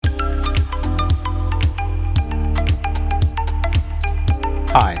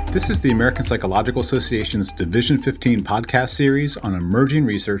This is the American Psychological Association's Division 15 podcast series on emerging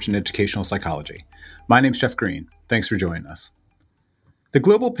research in educational psychology. My name's Jeff Green. Thanks for joining us. The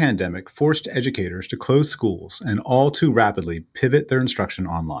global pandemic forced educators to close schools and all too rapidly pivot their instruction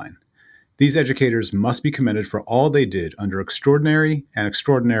online. These educators must be commended for all they did under extraordinary and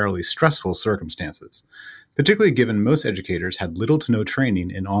extraordinarily stressful circumstances, particularly given most educators had little to no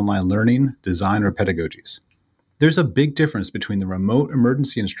training in online learning, design, or pedagogies. There's a big difference between the remote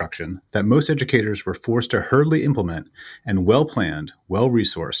emergency instruction that most educators were forced to hurriedly implement and well-planned,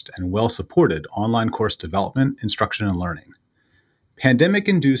 well-resourced, and well-supported online course development, instruction, and learning.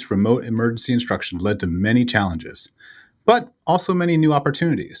 Pandemic-induced remote emergency instruction led to many challenges, but also many new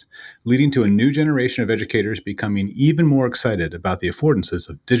opportunities, leading to a new generation of educators becoming even more excited about the affordances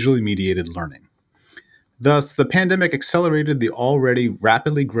of digitally mediated learning. Thus, the pandemic accelerated the already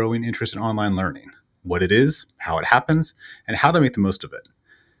rapidly growing interest in online learning, what it is, how it happens, and how to make the most of it.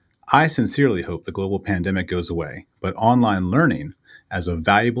 I sincerely hope the global pandemic goes away, but online learning, as a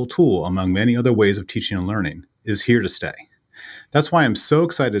valuable tool among many other ways of teaching and learning, is here to stay. That's why I'm so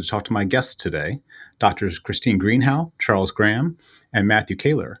excited to talk to my guests today, Drs. Christine Greenhow, Charles Graham, and Matthew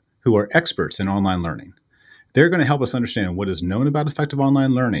Kaler, who are experts in online learning. They're going to help us understand what is known about effective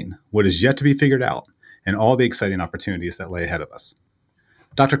online learning, what is yet to be figured out, and all the exciting opportunities that lay ahead of us.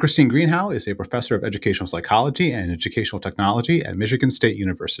 Dr. Christine Greenhow is a professor of educational psychology and educational technology at Michigan State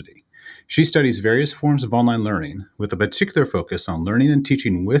University. She studies various forms of online learning with a particular focus on learning and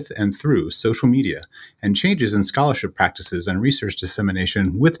teaching with and through social media and changes in scholarship practices and research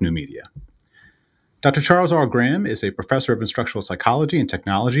dissemination with new media. Dr. Charles R. Graham is a professor of instructional psychology and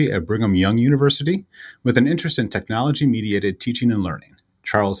technology at Brigham Young University with an interest in technology-mediated teaching and learning.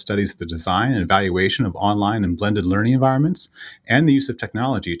 Charles studies the design and evaluation of online and blended learning environments and the use of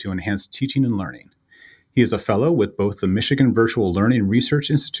technology to enhance teaching and learning. He is a fellow with both the Michigan Virtual Learning Research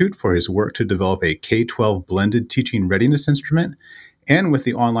Institute for his work to develop a K-12 blended teaching readiness instrument, and with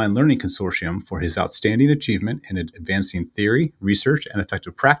the Online Learning Consortium for his outstanding achievement in advancing theory, research, and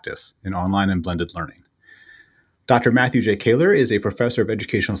effective practice in online and blended learning. Dr. Matthew J. Kaler is a professor of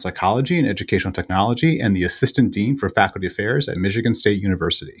educational psychology and educational technology and the assistant dean for faculty affairs at Michigan State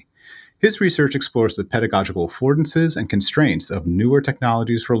University. His research explores the pedagogical affordances and constraints of newer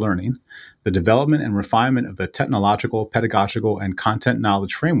technologies for learning, the development and refinement of the technological, pedagogical, and content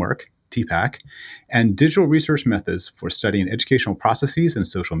knowledge framework, TPAC, and digital research methods for studying educational processes in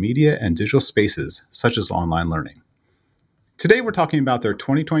social media and digital spaces, such as online learning. Today, we're talking about their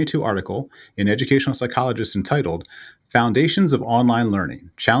 2022 article in Educational Psychologist entitled Foundations of Online Learning,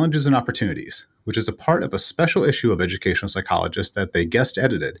 Challenges and Opportunities, which is a part of a special issue of Educational Psychologist that they guest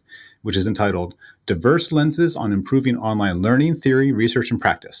edited, which is entitled Diverse Lenses on Improving Online Learning, Theory, Research, and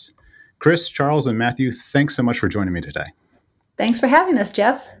Practice. Chris, Charles, and Matthew, thanks so much for joining me today. Thanks for having us,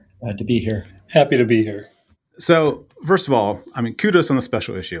 Jeff. Glad to be here. Happy to be here. So, first of all, kudos on the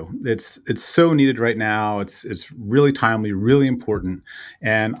special issue. It's so needed right now. It's really timely, really important.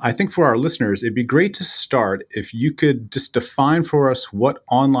 And I think for our listeners, it'd be great to start if you could just define for us what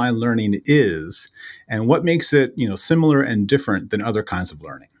online learning is and what makes it, similar and different than other kinds of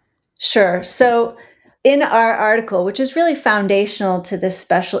learning. Sure. So, in our article, which is really foundational to this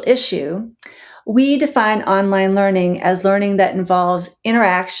special issue, we define online learning as learning that involves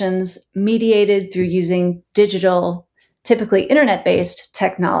interactions mediated through using digital, typically internet-based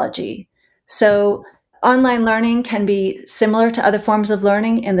technology. So online learning can be similar to other forms of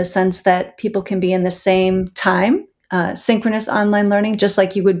learning in the sense that people can be in the same time, synchronous online learning, just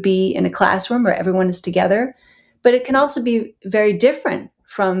like you would be in a classroom where everyone is together. But it can also be very different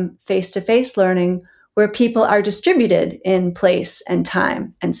from face-to-face learning where people are distributed in place and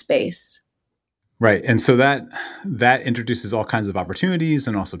time and space. Right. And so that introduces all kinds of opportunities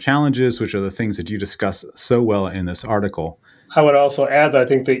and also challenges, which are the things that you discuss so well in this article. I would also add that I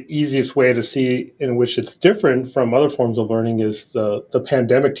think the easiest way to see in which it's different from other forms of learning is the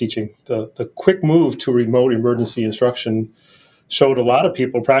pandemic teaching. The quick move to remote emergency instruction showed a lot of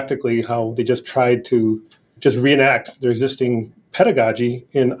people practically how they just tried to just reenact their existing pedagogy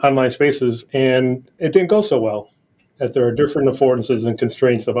in online spaces, and it didn't go so well. That there are different affordances and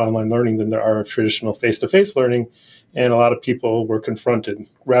constraints of online learning than there are of traditional face-to-face learning, and a lot of people were confronted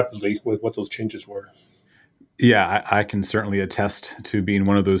rapidly with what those changes were. Yeah, I can certainly attest to being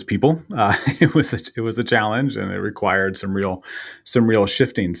one of those people. It was a challenge, and it required some real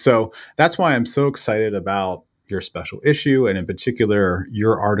shifting. So that's why I'm so excited about your special issue, and in particular,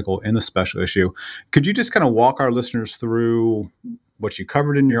 your article in the special issue. Could you just kind of walk our listeners through what you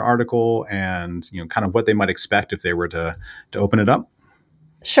covered in your article and kind of what they might expect if they were to open it up?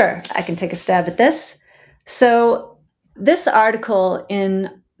 Sure, I can take a stab at this. So this article in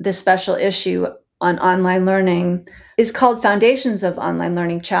the special issue on online learning is called Foundations of Online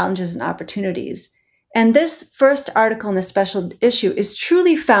Learning Challenges and Opportunities. And this first article in the special issue is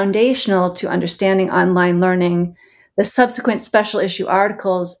truly foundational to understanding online learning, the subsequent special issue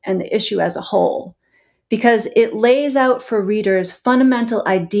articles, and the issue as a whole, because it lays out for readers fundamental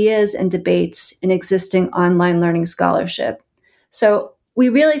ideas and debates in existing online learning scholarship. So we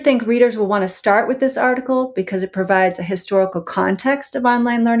really think readers will want to start with this article because it provides a historical context of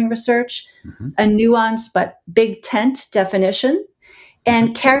online learning research, a nuanced but big tent definition,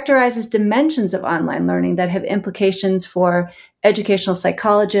 and characterizes dimensions of online learning that have implications for educational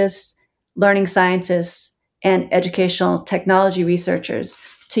psychologists, learning scientists, and educational technology researchers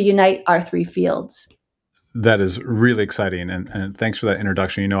to unite our three fields. That is really exciting. And thanks for that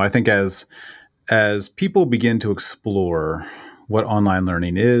introduction. I think as people begin to explore what online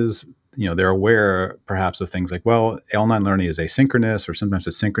learning is, they're aware perhaps of things like, well, online learning is asynchronous or sometimes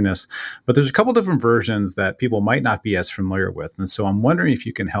it's synchronous, but there's a couple different versions that people might not be as familiar with. And so I'm wondering if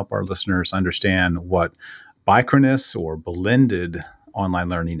you can help our listeners understand what bichronous or blended online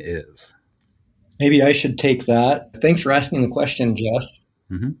learning is. Maybe I should take that. Thanks for asking the question,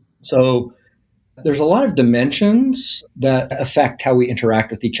 Jeff. So there's a lot of dimensions that affect how we interact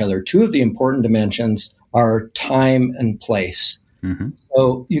with each other. Two of the important dimensions are time and place.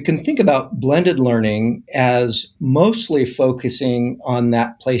 So you can think about blended learning as mostly focusing on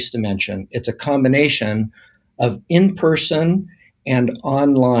that place dimension. It's a combination of in-person and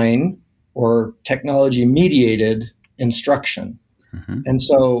online or technology-mediated instruction. And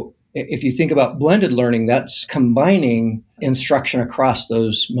so if you think about blended learning, that's combining instruction across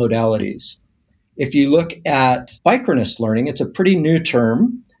those modalities. If you look at bichronous learning, it's a pretty new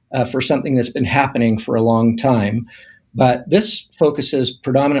term for something that's been happening for a long time. But this focuses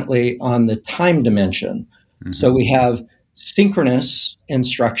predominantly on the time dimension. So we have synchronous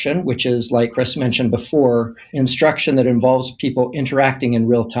instruction, which is, like Chris mentioned before, instruction that involves people interacting in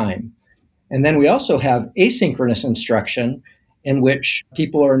real time. And then we also have asynchronous instruction in which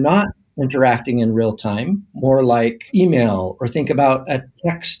people are not interacting in real time, more like email, or think about a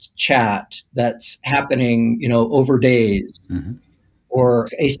text chat that's happening, over days. Or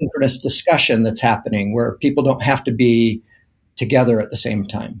asynchronous discussion that's happening where people don't have to be together at the same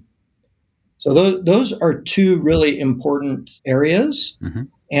time. So those are two really important areas.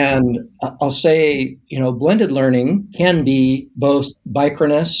 And I'll say, blended learning can be both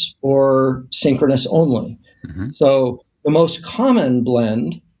bichronous or synchronous only. So the most common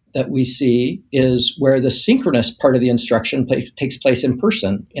blend that we see is where the synchronous part of the instruction takes place in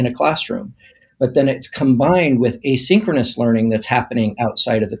person in a classroom, but then it's combined with asynchronous learning that's happening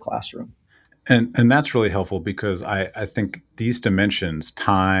outside of the classroom. And that's really helpful because I think these dimensions,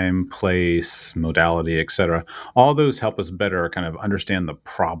 time, place, modality, et cetera, all those help us better kind of understand the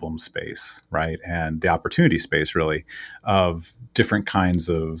problem space, right? And the opportunity space, really, of different kinds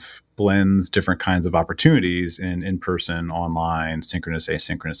of blends, different kinds of opportunities in person, online, synchronous,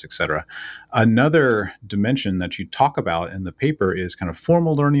 asynchronous, et cetera. Another dimension that you talk about in the paper is kind of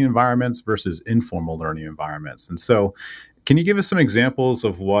formal learning environments versus informal learning environments. And so can you give us some examples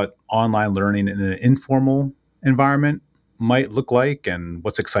of what online learning in an informal environment might look like and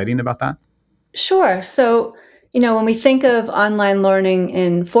what's exciting about that? Sure. So, when we think of online learning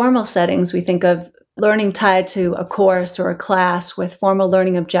in formal settings, we think of learning tied to a course or a class with formal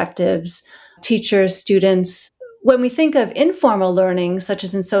learning objectives, teachers, students. When we think of informal learning, such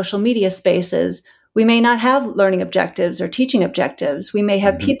as in social media spaces, we may not have learning objectives or teaching objectives. We may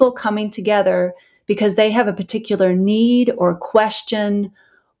have people coming together because they have a particular need or question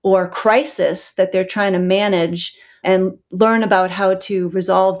or crisis that they're trying to manage and learn about how to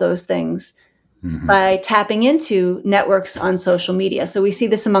resolve those things by tapping into networks on social media. So we see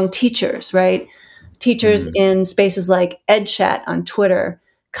this among teachers, right? Teachers in spaces like EdChat on Twitter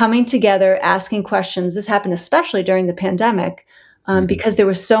coming together, asking questions. This happened especially during the pandemic because there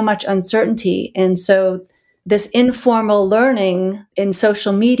was so much uncertainty. And so this informal learning in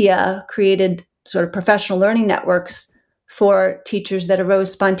social media created sort of professional learning networks for teachers that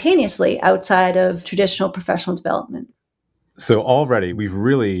arose spontaneously outside of traditional professional development. So already we've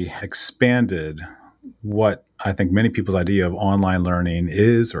really expanded what I think many people's idea of online learning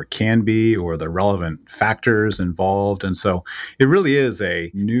is or can be, or the relevant factors involved. And so it really is a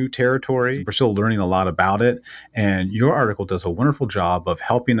new territory. We're still learning a lot about it. And your article does a wonderful job of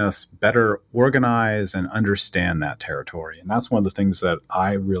helping us better organize and understand that territory. And that's one of the things that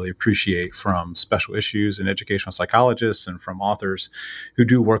I really appreciate from special issues and educational psychologists and from authors who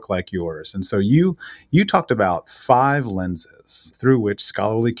do work like yours. And so you talked about 5 lenses through which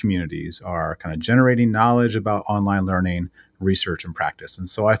scholarly communities are kind of generating knowledge about online learning, research and practice. And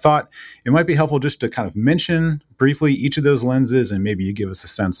so I thought it might be helpful just to kind of mention briefly each of those lenses, and maybe you give us a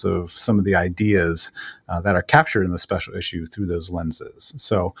sense of some of the ideas that are captured in the special issue through those lenses.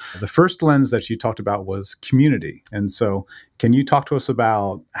 So the first lens that you talked about was community. And so can you talk to us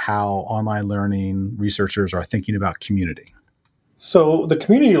about how online learning researchers are thinking about community? So the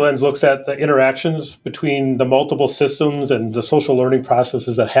community lens looks at the interactions between the multiple systems and the social learning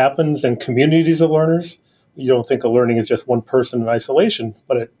processes that happens in communities of learners. You don't think of learning as just one person in isolation,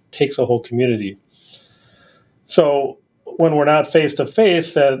 but it takes a whole community. So when we're not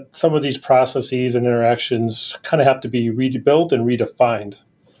face-to-face, that some of these processes and interactions kind of have to be rebuilt and redefined.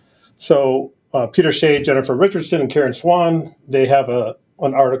 So Peter Shea, Jennifer Richardson, and Karen Swan, they have an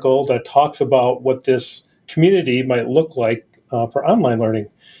article that talks about what this community might look like for online learning.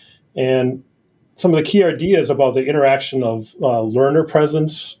 And some of the key ideas about the interaction of learner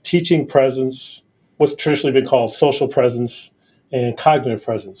presence, teaching presence, what's traditionally been called social presence, and cognitive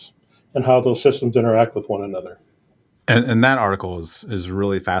presence, and how those systems interact with one another. And that article is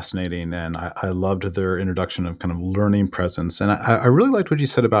really fascinating, and I loved their introduction of kind of learning presence. And I really liked what you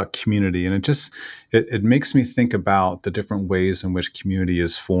said about community, and it makes me think about the different ways in which community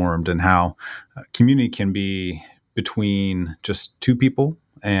is formed and how community can be between just two people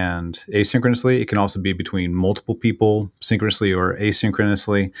and asynchronously. It can also be between multiple people, synchronously or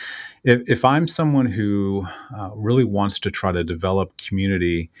asynchronously. If I'm someone who really wants to try to develop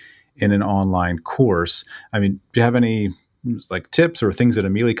community in an online course, I mean, do you have any like tips or things that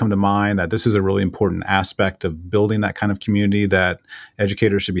immediately come to mind that this is a really important aspect of building that kind of community that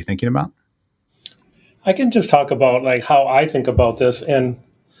educators should be thinking about? I can just talk about like how I think about this. And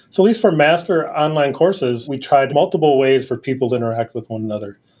so at least for master online courses, we tried multiple ways for people to interact with one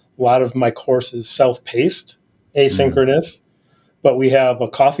another. A lot of my course is self-paced, asynchronous, but we have a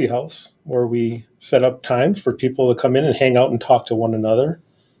coffee house where we set up times for people to come in and hang out and talk to one another.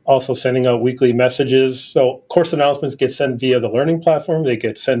 Also sending out weekly messages. So course announcements get sent via the learning platform. They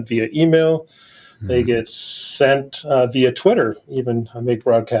get sent via email. They get sent via Twitter. Even I make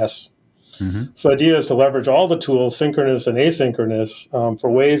broadcasts. So the idea is to leverage all the tools, synchronous and asynchronous,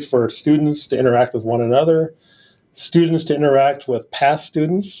 for ways for students to interact with one another, students to interact with past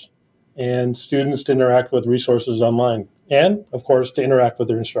students, and students to interact with resources online, and of course to interact with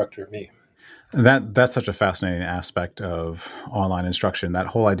their instructor, me. That's such a fascinating aspect of online instruction, that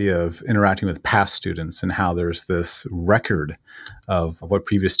whole idea of interacting with past students and how there's this record of what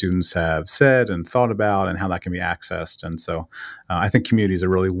previous students have said and thought about and how that can be accessed. And so I think community is a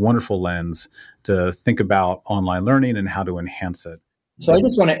really wonderful lens to think about online learning and how to enhance it. So I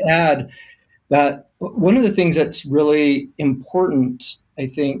just want to add that one of the things that's really important, I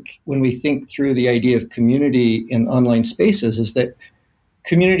think, when we think through the idea of community in online spaces is that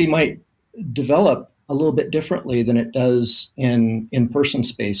community might develop a little bit differently than it does in in-person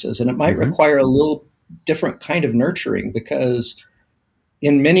spaces. And it might require a little different kind of nurturing, because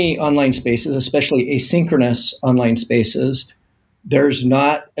in many online spaces, especially asynchronous online spaces, there's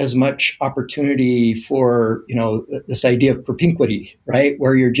not as much opportunity for, this idea of propinquity, right?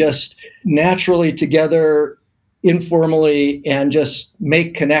 Where you're just naturally together informally and just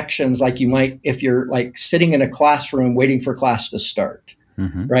make connections like you might if you're like sitting in a classroom waiting for class to start.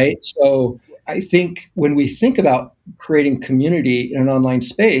 Right. So I think when we think about creating community in an online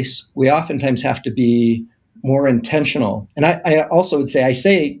space, we oftentimes have to be more intentional. And I also would say, I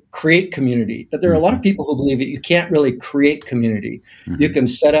say create community, but there are a lot of people who believe that you can't really create community. You can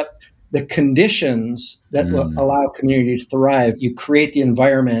set up the conditions that will allow community to thrive. You create the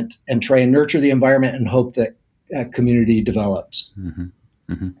environment and try and nurture the environment and hope that community develops.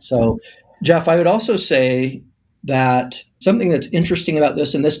 So, Jeff, I would also say that something that's interesting about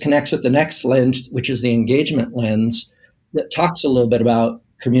this, and this connects with the next lens, which is the engagement lens, that talks a little bit about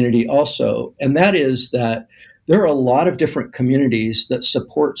community also. And that is that there are a lot of different communities that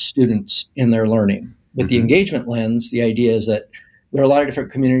support students in their learning. With the engagement lens, the idea is that there are a lot of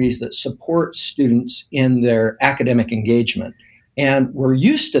different communities that support students in their academic engagement. And we're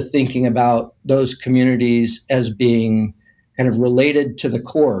used to thinking about those communities as being kind of related to the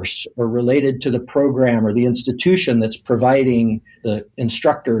course or related to the program or the institution that's providing the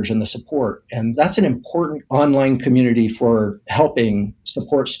instructors and the support. And that's an important online community for helping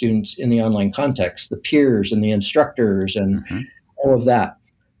support students in the online context, the peers and the instructors and all of that.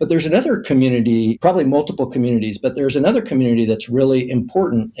 But there's another community, probably multiple communities, but there's another community that's really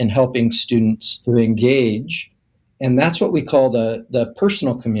important in helping students to engage. And that's what we call the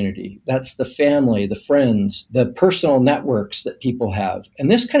personal community. That's the family, the friends, the personal networks that people have. And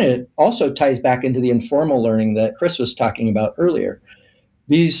this kind of also ties back into the informal learning that Chris was talking about earlier.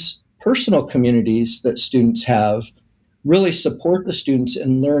 These personal communities that students have really support the students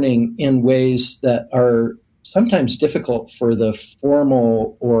in learning in ways that are sometimes difficult for the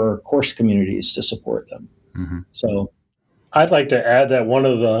formal or course communities to support them. Mm-hmm. So I'd like to add that one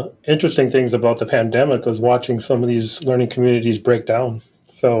of the interesting things about the pandemic was watching some of these learning communities break down.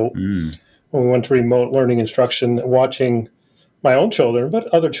 So when we went to remote learning instruction, watching my own children, but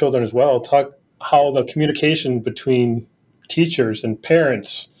other children as well, talk how the communication between teachers and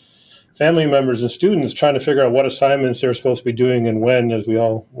parents, family members and students trying to figure out what assignments they're supposed to be doing and when, as we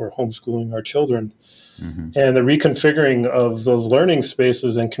all were homeschooling our children. Mm-hmm. And the reconfiguring of those learning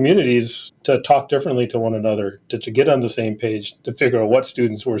spaces and communities to talk differently to one another, to get on the same page, to figure out what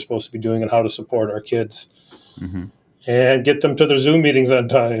students we're supposed to be doing and how to support our kids. Mm-hmm. And get them to their Zoom meetings on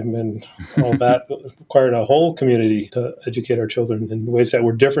time, and all that required a whole community to educate our children in ways that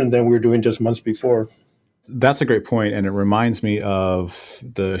were different than we were doing just months before. That's a great point, and it reminds me of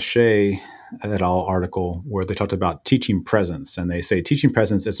the Shea et al. Article where they talked about teaching presence, and they say teaching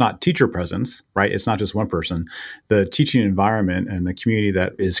presence, it's not teacher presence, right? It's not just one person. The teaching environment and the community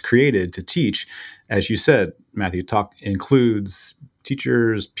that is created to teach, as you said, Matthew, includes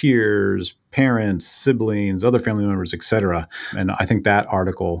teachers, peers, parents, siblings, other family members, etc. And I think that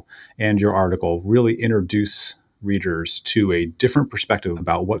article and your article really introduce readers to a different perspective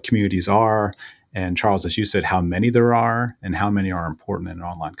about what communities are. And Charles, as you said, how many there are and how many are important in an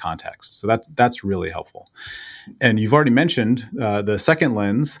online context. So that's really helpful. And you've already mentioned the second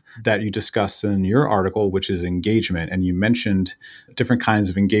lens that you discuss in your article, which is engagement. And you mentioned different kinds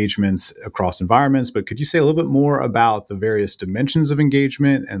of engagements across environments. But could you say a little bit more about the various dimensions of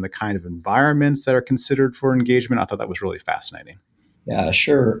engagement and the kind of environments that are considered for engagement? I thought that was really fascinating. Yeah,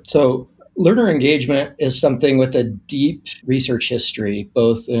 sure. So learner engagement is something with a deep research history,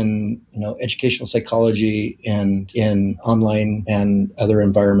 both in educational psychology and in online and other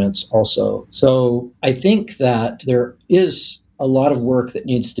environments also. So I think that there is a lot of work that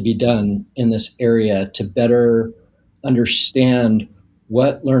needs to be done in this area to better understand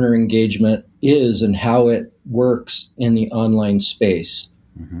what learner engagement is and how it works in the online space.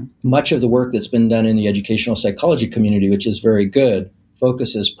 Mm-hmm. Much of the work that's been done in the educational psychology community, which is very good,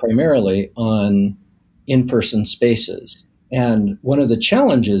 focuses primarily on in-person spaces. And one of the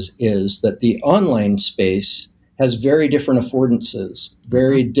challenges is that the online space has very different affordances,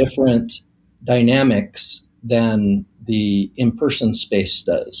 very different dynamics than the in-person space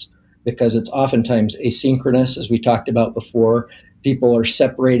does, because it's oftentimes asynchronous, as we talked about before. People are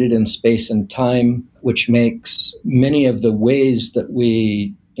separated in space and time, which makes many of the ways that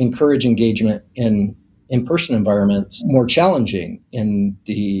we encourage engagement in in-person environments more challenging in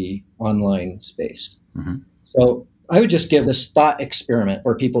the online space. Mm-hmm. So I would just give this thought experiment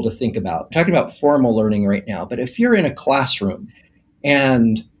for people to think about. I'm talking about formal learning right now, but if you're in a classroom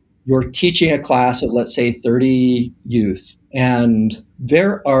and you're teaching a class of, let's say, 30 youth, and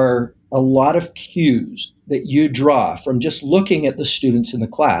there are a lot of cues that you draw from just looking at the students in the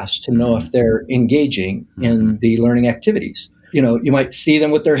class to know if they're engaging in the learning activities. You might see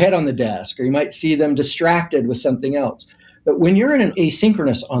them with their head on the desk, or you might see them distracted with something else. But when you're in an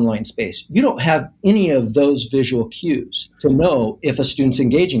asynchronous online space, you don't have any of those visual cues to know if a student's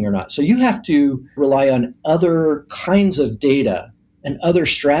engaging or not. So you have to rely on other kinds of data and other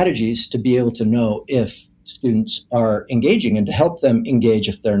strategies to be able to know if students are engaging and to help them engage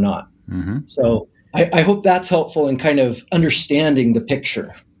if they're not. Mm-hmm. So I hope that's helpful in kind of understanding the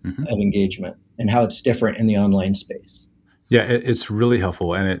picture of engagement and how it's different in the online space. Yeah, it's really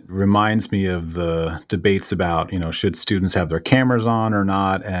helpful. And it reminds me of the debates about, should students have their cameras on or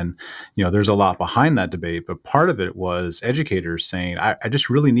not? And, there's a lot behind that debate. But part of it was educators saying, I just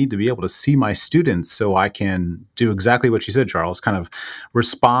really need to be able to see my students so I can do exactly what you said, Charles, kind of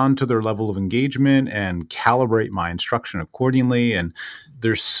respond to their level of engagement and calibrate my instruction accordingly. And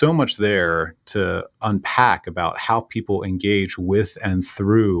there's so much there to unpack about how people engage with and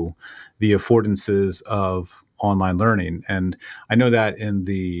through the affordances of online learning. And I know that in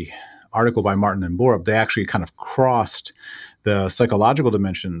the article by Martin and Borup, they actually kind of crossed the psychological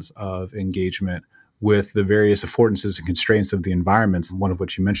dimensions of engagement with the various affordances and constraints of the environments, one of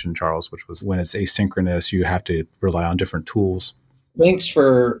which you mentioned, Charles, which was when it's asynchronous, you have to rely on different tools. Thanks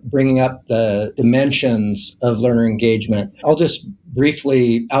for bringing up the dimensions of learner engagement. I'll just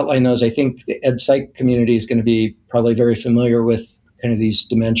briefly outline those. I think the ed psych community is going to be probably very familiar with kind of these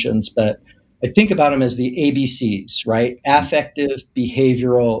dimensions, but I think about them as the ABCs, right? Affective,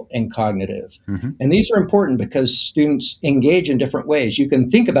 behavioral, and cognitive. Mm-hmm. And these are important because students engage in different ways. You can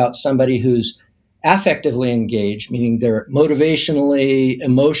think about somebody who's affectively engaged, meaning they're motivationally,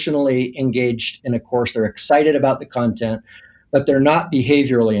 emotionally engaged in a course. They're excited about the content. but they're not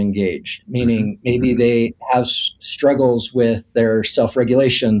behaviorally engaged, meaning maybe they have struggles with their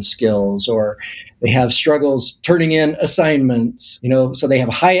self-regulation skills, or they have struggles turning in assignments, so they have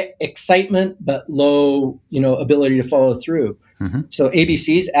high excitement, but low, ability to follow through. So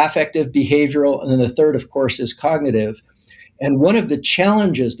ABCs, affective, behavioral, and then the third, of course, is cognitive. And one of the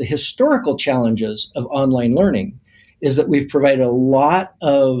challenges, the historical challenges of online learning, is that we've provided a lot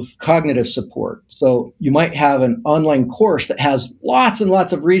of cognitive support. So you might have an online course that has lots and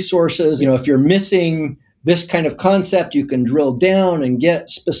lots of resources. If you're missing this kind of concept, you can drill down and get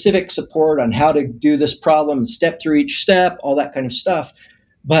specific support on how to do this problem and step through each step, all that kind of stuff.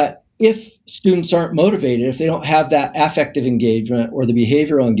 But if students aren't motivated, if they don't have that affective engagement or the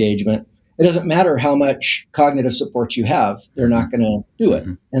behavioral engagement, it doesn't matter how much cognitive support you have, they're not going to do it.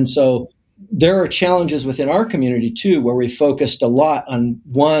 And so there are challenges within our community too, where we focused a lot on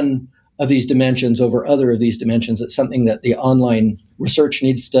one of these dimensions over other of these dimensions. It's something that the online research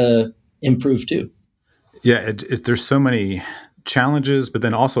needs to improve too. Yeah, there's so many challenges, but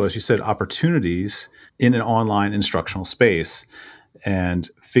then also, as you said, opportunities in an online instructional space. And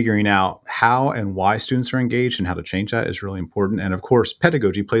figuring out how and why students are engaged and how to change that is really important. And of course,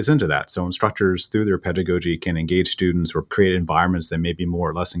 pedagogy plays into that. So instructors, through their pedagogy, can engage students or create environments that may be more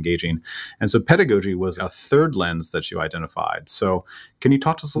or less engaging. And so pedagogy was a third lens that you identified. So can you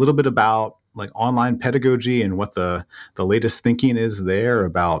talk to us a little bit about online pedagogy and what the latest thinking is there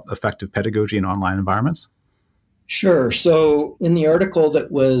about effective pedagogy in online environments? Sure. So in the article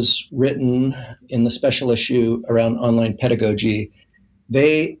that was written in the special issue around online pedagogy,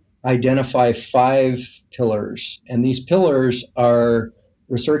 they identify 5 pillars. And these pillars are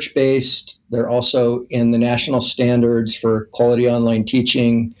research-based. They're also in the national standards for quality online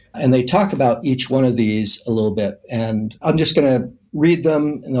teaching. And they talk about each one of these a little bit. And I'm just going to read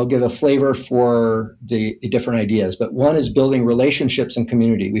them, and they'll give a flavor for the different ideas. But one is building relationships and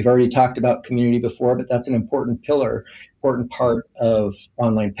community. We've already talked about community before, but that's an important pillar, important part of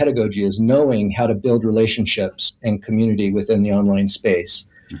online pedagogy, is knowing how to build relationships and community within the online space.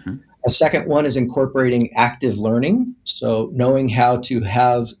 A second one is incorporating active learning. So knowing how to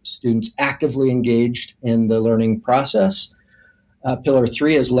have students actively engaged in the learning process. Pillar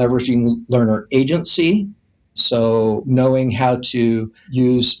 3 is leveraging learner agency. So knowing how to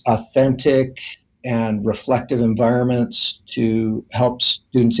use authentic and reflective environments to help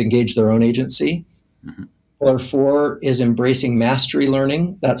students engage their own agency. Pillar 4 is embracing mastery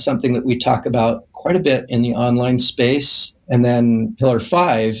learning. That's something that we talk about quite a bit in the online space. And then Pillar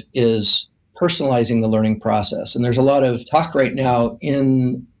 5 is personalizing the learning process. And there's a lot of talk right now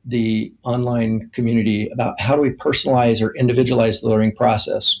in the online community about how do we personalize or individualize the learning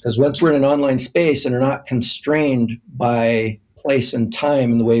process. Because once we're in an online space and are not constrained by place and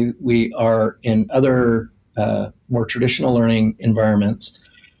time in the way we are in other more traditional learning environments,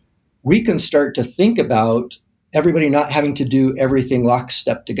 we can start to think about everybody not having to do everything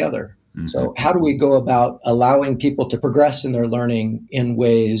lockstep together. So how do we go about allowing people to progress in their learning in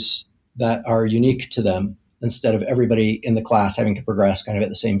ways that are unique to them, instead of everybody in the class having to progress kind of at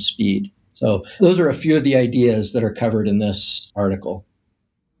the same speed? So those are a few of the ideas that are covered in this article.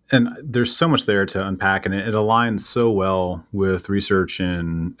 And there's so much there to unpack, and it aligns so well with research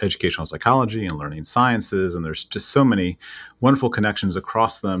in educational psychology and learning sciences. And there's just so many wonderful connections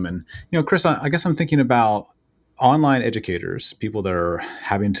across them. And, Chris, I guess I'm thinking about online educators, people that are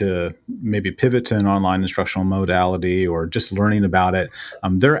having to maybe pivot to an online instructional modality or just learning about it.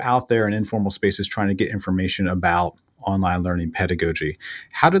 They're out there in informal spaces trying to get information about online learning pedagogy.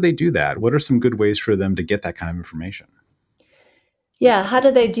 How do they do that? What are some good ways for them to get that kind of information? Yeah, how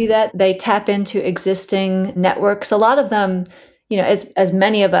do they do that? They tap into existing networks. A lot of them, as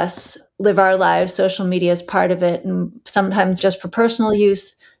many of us live our lives, social media is part of it, and sometimes just for personal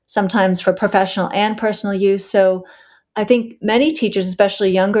use, sometimes for professional and personal use. So I think many teachers, especially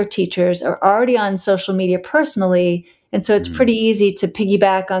younger teachers, are already on social media personally. And so it's pretty easy to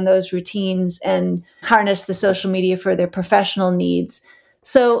piggyback on those routines and harness the social media for their professional needs.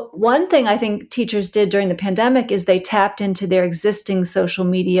 So one thing I think teachers did during the pandemic is they tapped into their existing social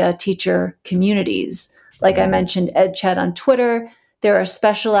media teacher communities. Like I mentioned, EdChat on Twitter. There are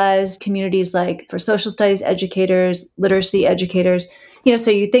specialized communities like for social studies educators, literacy educators.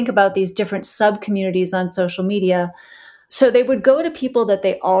 So you think about these different sub-communities on social media. So they would go to people that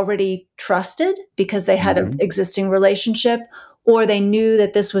they already trusted because they had an existing relationship, or they knew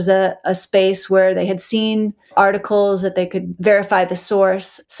that this was a space where they had seen articles that they could verify the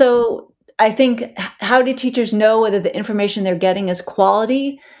source. So I think, how do teachers know whether the information they're getting is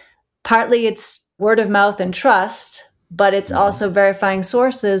quality? Partly it's word of mouth and trust, but it's also verifying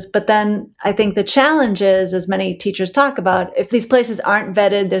sources. But then I think the challenge is, as many teachers talk about, if these places aren't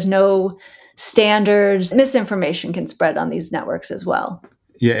vetted, there's no standards, misinformation can spread on these networks as well.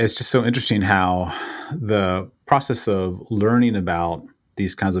 Yeah, it's just so interesting how the process of learning about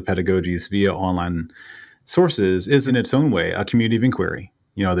these kinds of pedagogies via online sources is in its own way a community of inquiry.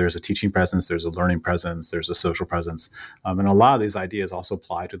 There's a teaching presence, there's a learning presence, there's a social presence. And a lot of these ideas also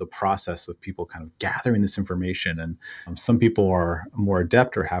apply to the process of people kind of gathering this information. And some people are more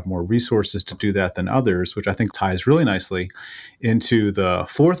adept or have more resources to do that than others, which I think ties really nicely into the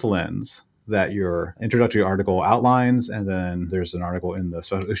fourth lens that your introductory article outlines. And then there's an article in the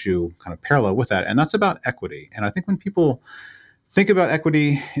special issue kind of parallel with that. And that's about equity. And I think when people think about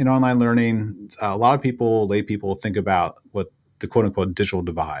equity in online learning, a lot of people, lay people, think about what the quote unquote digital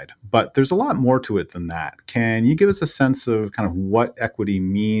divide, but there's a lot more to it than that. Can you give us a sense of kind of what equity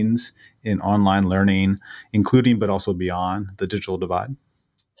means in online learning, including but also beyond the digital divide?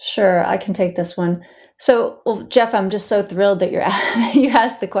 Sure, I can take this one. So, Jeff, I'm just so thrilled that you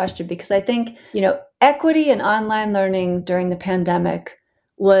asked the question, because I think, equity in online learning during the pandemic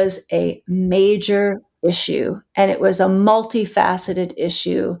was a major issue, and it was a multifaceted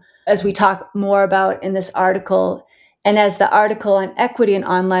issue, as we talk more about in this article, and as the article on equity in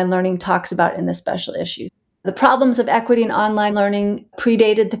online learning talks about in the special issue. The problems of equity in online learning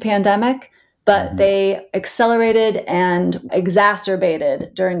predated the pandemic, but they accelerated and exacerbated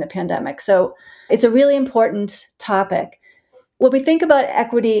during the pandemic. So it's a really important topic. When we think about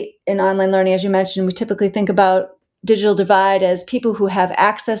equity in online learning, as you mentioned, we typically think about digital divide as people who have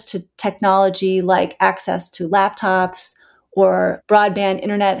access to technology, like access to laptops or broadband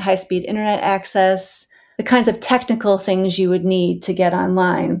internet, high-speed internet access, the kinds of technical things you would need to get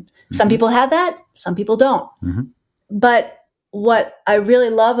online. Some people have that, some people don't. But what I really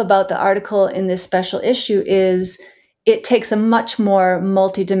love about the article in this special issue is it takes a much more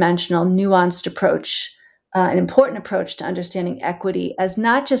multidimensional, nuanced approach, an important approach to understanding equity as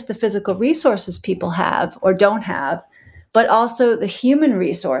not just the physical resources people have or don't have, but also the human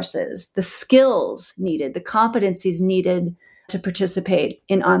resources, the skills needed, the competencies needed to participate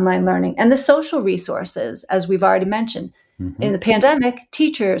in online learning, and the social resources, as we've already mentioned. In the pandemic,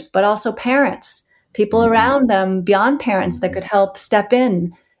 teachers, but also parents, people around them beyond parents that could help step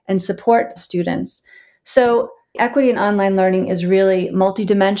in and support students. So equity in online learning is really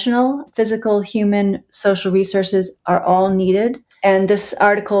multidimensional. Physical, human, social resources are all needed. And this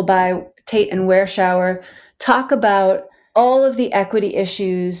article by Tate and Wearshauer talk about all of the equity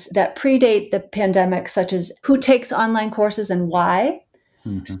issues that predate the pandemic, such as who takes online courses and why,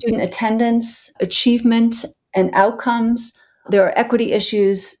 student attendance, achievement, and outcomes. There are equity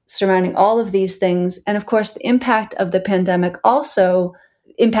issues surrounding all of these things. And of course, the impact of the pandemic also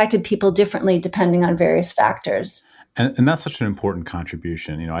impacted people differently depending on various factors. And that's such an important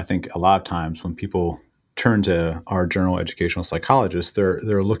contribution. I think a lot of times when people turn to our journal educational psychologists,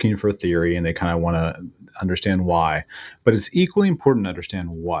 they're looking for a theory and they kind of want to understand why. But it's equally important to understand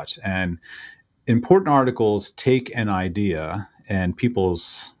what. And important articles take an idea and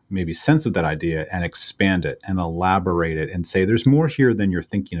people's maybe sense of that idea and expand it and elaborate it and say there's more here than you're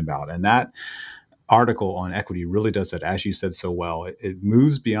thinking about. And that article on equity really does that, as you said so well. It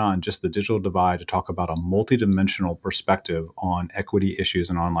moves beyond just the digital divide to talk about a multidimensional perspective on equity issues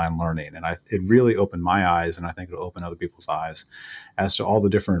in online learning. And it really opened my eyes, and I think it'll open other people's eyes as to all the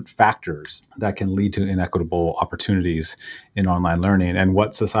different factors that can lead to inequitable opportunities in online learning and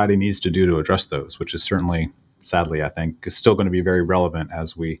what society needs to do to address those, which is certainly, sadly, I think, is still going to be very relevant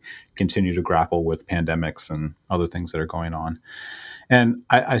as we continue to grapple with pandemics and other things that are going on. And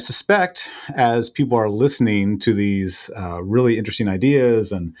I suspect as people are listening to these really interesting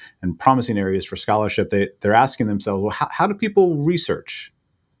ideas and promising areas for scholarship, they're asking themselves, well, how do people research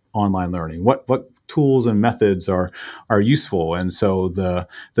online learning? What tools and methods are useful? And so the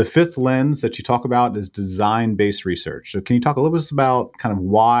fifth lens that you talk about is design-based research. So can you talk a little bit about kind of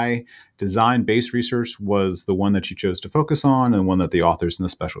why design-based research was the one that you chose to focus on and one that the authors in the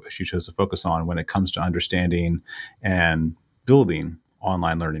special issue chose to focus on when it comes to understanding and building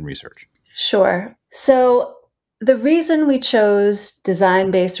online learning research? Sure. So the reason we chose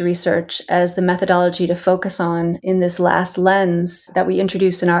design-based research as the methodology to focus on in this last lens that we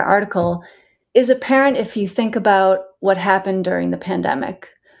introduced in our article is apparent if you think about what happened during the pandemic,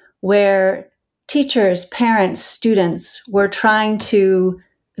 where teachers, parents, students were trying to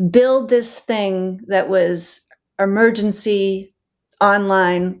build this thing that was emergency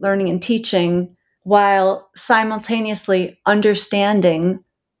online learning and teaching while simultaneously understanding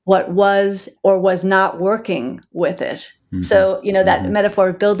what was or was not working with it. So, that metaphor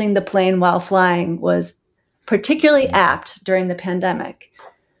of building the plane while flying was particularly apt during the pandemic.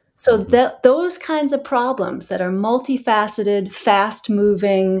 So those kinds of problems that are multifaceted,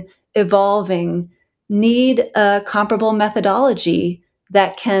 fast-moving, evolving, need a comparable methodology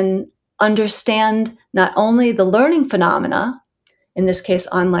that can understand not only the learning phenomena, in this case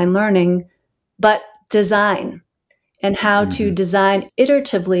online learning, but design and how to design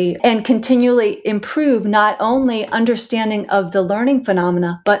iteratively and continually improve not only understanding of the learning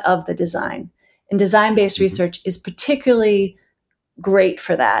phenomena, but of the design. And design-based research is particularly great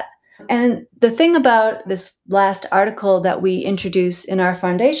for that. And the thing about this last article that we introduce in our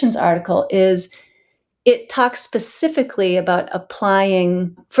foundations article is it talks specifically about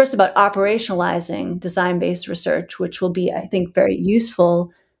applying, first about operationalizing design-based research, which will be, I think, very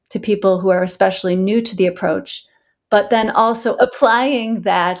useful to people who are especially new to the approach, but then also applying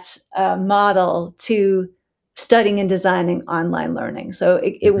that model to studying and designing online learning. So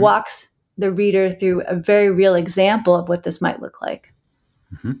it walks the reader through a very real example of what this might look like.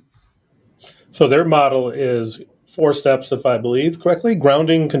 So their model is 4 steps, if I believe correctly: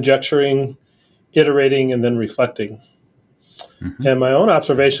 grounding, conjecturing, iterating, and then reflecting. And my own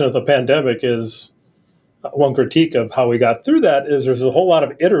observation of the pandemic is one critique of how we got through that is there's a whole lot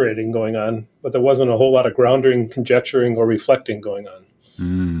of iterating going on, but there wasn't a whole lot of grounding, conjecturing, or reflecting going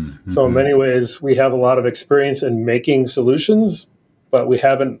on. So in many ways, we have a lot of experience in making solutions, but we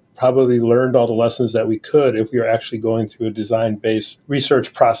haven't probably learned all the lessons that we could if we were actually going through a design-based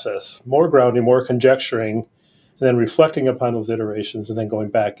research process. More grounding, more conjecturing, and then reflecting upon those iterations, and then going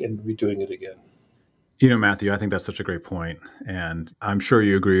back and redoing it again. Matthew, I think that's such a great point. And I'm sure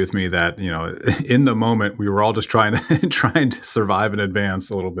you agree with me that, in the moment, we were all just trying to survive and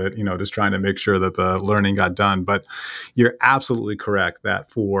advance a little bit, just trying to make sure that the learning got done. But you're absolutely correct that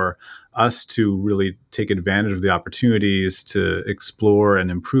for us to really take advantage of the opportunities to explore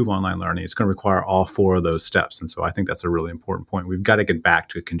and improve online learning, it's going to require all 4 of those steps. And so I think that's a really important point. We've got to get back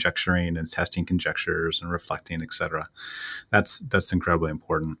to conjecturing and testing conjectures and reflecting, et cetera. That's incredibly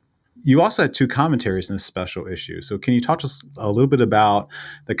important. You also had 2 commentaries in this special issue. So can you talk to us a little bit about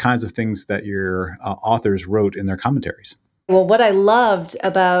the kinds of things that your authors wrote in their commentaries? Well, what I loved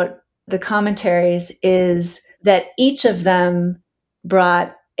about the commentaries is that each of them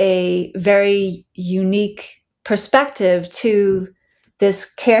brought a very unique perspective to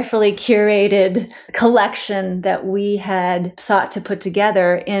this carefully curated collection that we had sought to put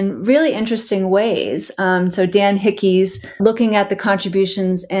together in really interesting ways. So Dan Hickey's looking at the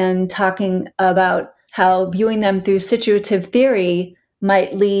contributions and talking about how viewing them through situative theory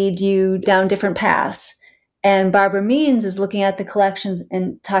might lead you down different paths. And Barbara Means is looking at the collections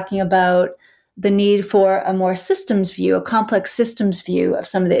and talking about the need for a more systems view, a complex systems view of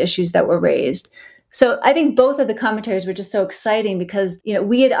some of the issues that were raised. So I think both of the commentaries were just so exciting because,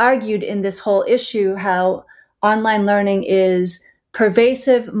 we had argued in this whole issue how online learning is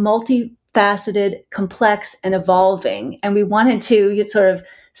pervasive, multifaceted, complex, and evolving. And we wanted to sort of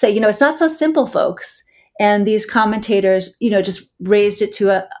say, it's not so simple, folks. And these commentators, just raised it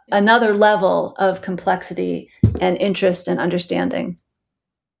to another level of complexity and interest and understanding.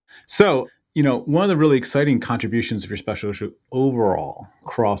 So, one of the really exciting contributions of your special issue overall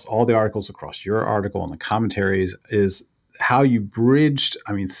across all the articles, across your article and the commentaries, is how you bridged,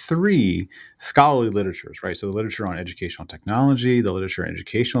 3 scholarly literatures, right? So the literature on educational technology, the literature on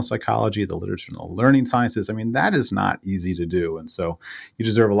educational psychology, the literature on the learning sciences. That is not easy to do. And so you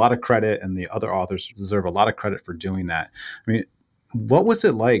deserve a lot of credit, and the other authors deserve a lot of credit for doing that. What was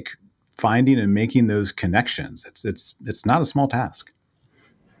it like finding and making those connections? It's not a small task.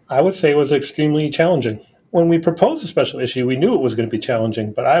 I would say it was extremely challenging. When we proposed a special issue, we knew it was going to be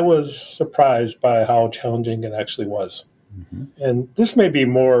challenging, but I was surprised by how challenging it actually was. And this may be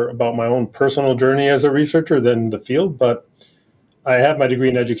more about my own personal journey as a researcher than the field, but I have my degree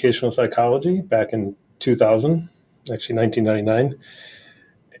in educational psychology back in 2000, actually 1999,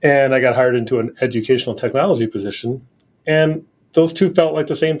 and I got hired into an educational technology position, and those 2 felt like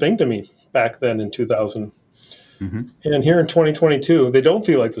the same thing to me back then in 2000. And here in 2022, they don't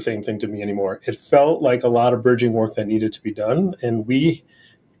feel like the same thing to me anymore. It felt like a lot of bridging work that needed to be done. And we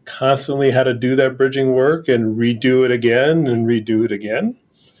constantly had to do that bridging work and redo it again and redo it again.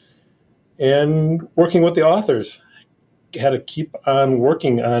 And working with the authors, had to keep on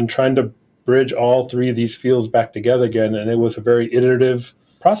working on trying to bridge all 3 of these fields back together again. And it was a very iterative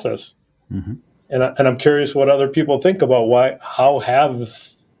process. And I'm curious what other people think about how have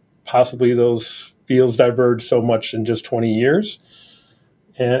possibly those fields diverged so much in just 20 years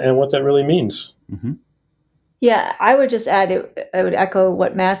and what that really means. Yeah, I would just add, I would echo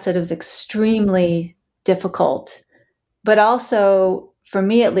what Matt said. It was extremely difficult, but also, for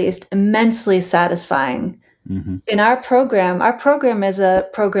me at least, immensely satisfying In our program is a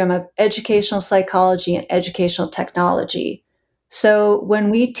program of educational psychology and educational technology. So when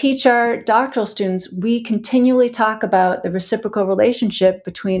we teach our doctoral students, we continually talk about the reciprocal relationship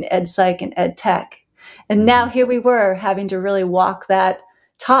between ed psych and ed tech. And now here we were having to really walk that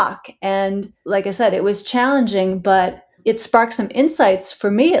talk. And like I said, it was challenging, but it sparked some insights for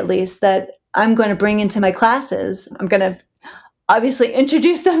me, at least, that I'm going to bring into my classes. I'm going to obviously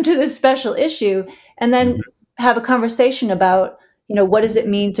introduce them to this special issue and then have a conversation about, what does it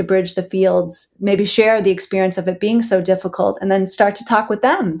mean to bridge the fields, maybe share the experience of it being so difficult, and then start to talk with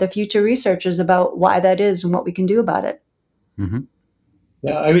them, the future researchers, about why that is and what we can do about it.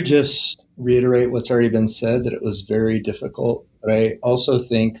 Yeah, I would just reiterate what's already been said, that it was very difficult. But I also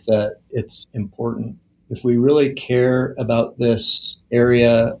think that it's important. If we really care about this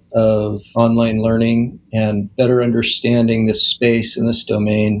area of online learning and better understanding this space and this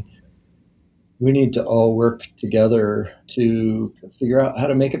domain, we need to all work together to figure out how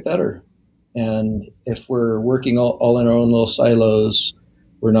to make it better. And if we're working all in our own little silos,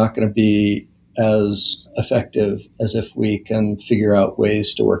 we're not going to be as effective as if we can figure out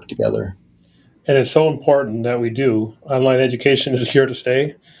ways to work together. And it's so important that we do. Online education is here to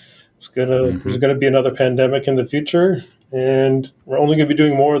stay. There's going to be another pandemic in the future, and we're only going to be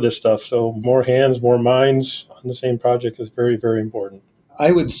doing more of this stuff. So more hands, more minds on the same project is very, very important.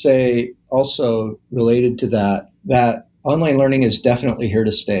 I would say also related to that online learning is definitely here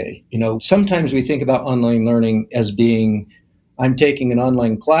to stay. Sometimes we think about online learning as being, I'm taking an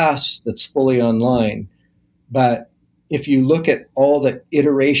online class that's fully online. But if you look at all the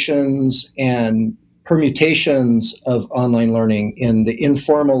iterations and permutations of online learning in the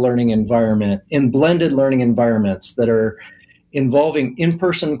informal learning environment, in blended learning environments that are involving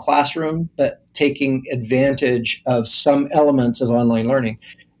in-person classroom, but taking advantage of some elements of online learning,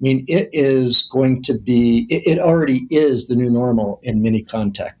 it is going to be, it already is the new normal in many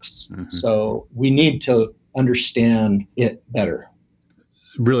contexts. So we need to understand it better.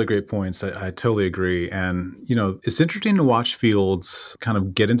 Really great points. I totally agree. And, it's interesting to watch fields kind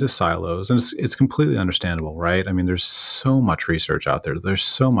of get into silos, and it's completely understandable, right? There's so much research out there. There's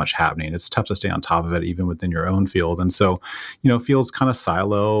so much happening. It's tough to stay on top of it, even within your own field. And so, fields kind of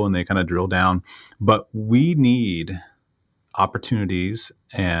silo and they kind of drill down, but we need opportunities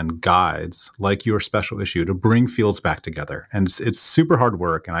and guides like your special issue to bring fields back together. And it's super hard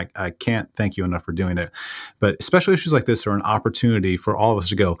work, and I can't thank you enough for doing it. But special issues like this are an opportunity for all of us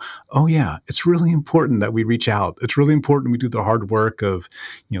to go, oh yeah, it's really important that we reach out. It's really important we do the hard work of,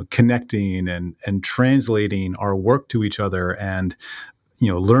 connecting and translating our work to each other, and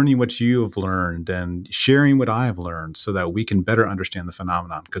learning what you have learned and sharing what I have learned so that we can better understand the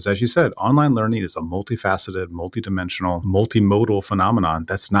phenomenon. Because as you said, online learning is a multifaceted, multidimensional, multimodal phenomenon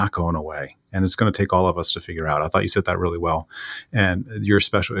that's not going away. And it's going to take all of us to figure out. I thought you said that really well. And your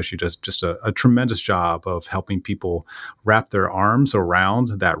special issue does just a tremendous job of helping people wrap their arms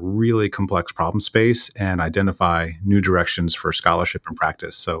around that really complex problem space and identify new directions for scholarship and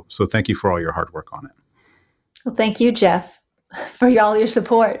practice. So thank you for all your hard work on it. Well, thank you, Jeff, for all your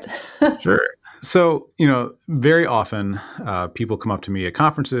support. Sure. So, very often people come up to me at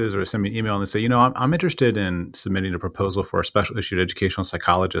conferences or send me an email and they say, I'm interested in submitting a proposal for a special issued educational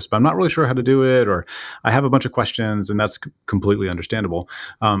psychologist, but I'm not really sure how to do it, or I have a bunch of questions, and that's completely understandable.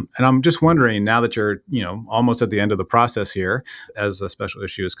 And I'm just wondering, now that you're, almost at the end of the process here, as a special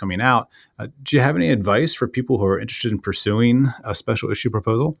issue is coming out, do you have any advice for people who are interested in pursuing a special issue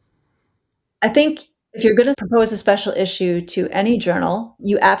proposal? I think if you're going to propose a special issue to any journal,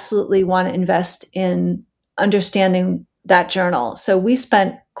 you absolutely want to invest in understanding that journal. So we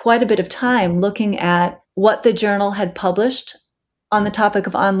spent quite a bit of time looking at what the journal had published on the topic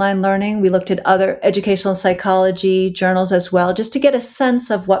of online learning. We looked at other educational psychology journals as well, just to get a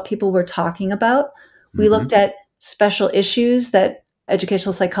sense of what people were talking about. We looked at special issues that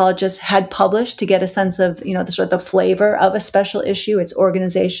educational psychologists had published to get a sense of, the sort of the flavor of a special issue, its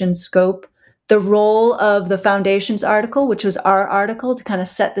organization, scope. The role of the Foundation's article, which was our article, to kind of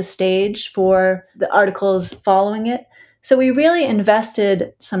set the stage for the articles following it. So we really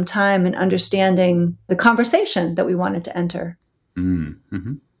invested some time in understanding the conversation that we wanted to enter.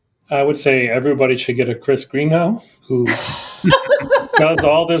 Mm-hmm. I would say everybody should get a Chris Green now, who does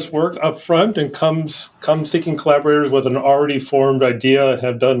all this work up front and comes seeking collaborators with an already formed idea and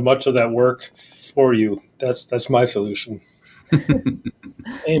have done much of that work for you. That's my solution.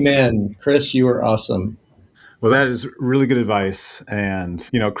 Amen. Chris, you are awesome. Well, that is really good advice. And,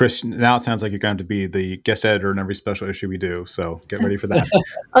 Chris, now it sounds like you're going to be the guest editor in every special issue we do. So get ready for that.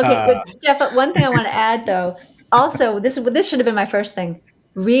 Okay, but Jeff, one thing I want to add, though, also, this should have been my first thing.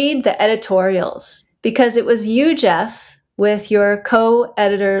 Read the editorials. because it was you, Jeff, with your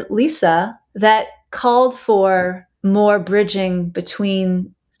co-editor, Lisa, that called for more bridging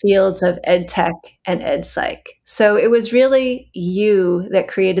between fields of ed tech and ed psych. So it was really you that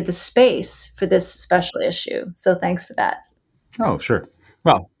created the space for this special issue. So thanks for that. Oh, sure.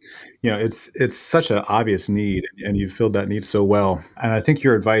 Well, it's such an obvious need, and you filled that need so well. And I think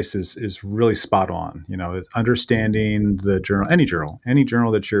your advice is really spot on. It's understanding the journal, any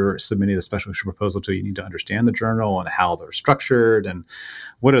journal that you're submitting a special issue proposal to. You need to understand the journal and how they're structured and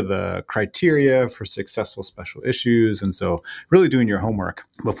what are the criteria for successful special issues. And so really doing your homework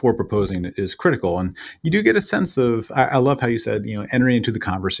before proposing is critical. And you do get a sense of, I love how you said, entering into the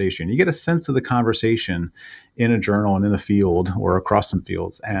conversation. You get a sense of the conversation in a journal and in a field or across some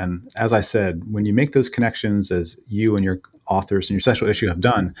fields. And as I said, when you make those connections, as you and your authors and your special issue have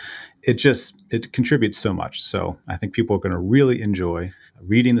done, it contributes so much. So I think people are going to really enjoy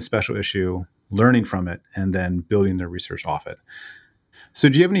reading the special issue, learning from it, and then building their research off it. So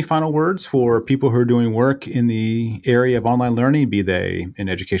do you have any final words for people who are doing work in the area of online learning, be they in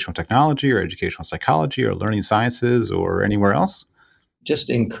educational technology or educational psychology or learning sciences or anywhere else? Just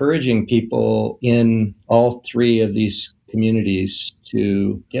encouraging people in all three of these communities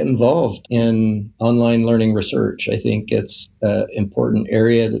to get involved in online learning research. I think it's an important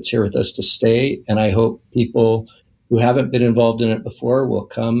area that's here with us to stay. And I hope people who haven't been involved in it before will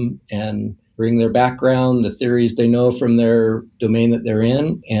come and bring their background, the theories they know from their domain that they're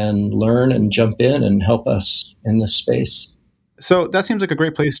in, and learn and jump in and help us in this space. So that seems like a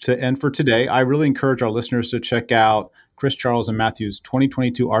great place to end for today. I really encourage our listeners to check out Chris, Charles, and Matthew's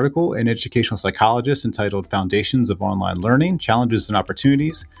 2022 article in Educational Psychologist entitled Foundations of Online Learning, Challenges and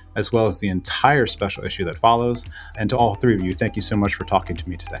Opportunities, as well as the entire special issue that follows. And to all three of you, thank you so much for talking to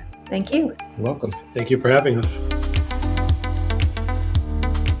me today. Thank you. You're welcome. Thank you for having us.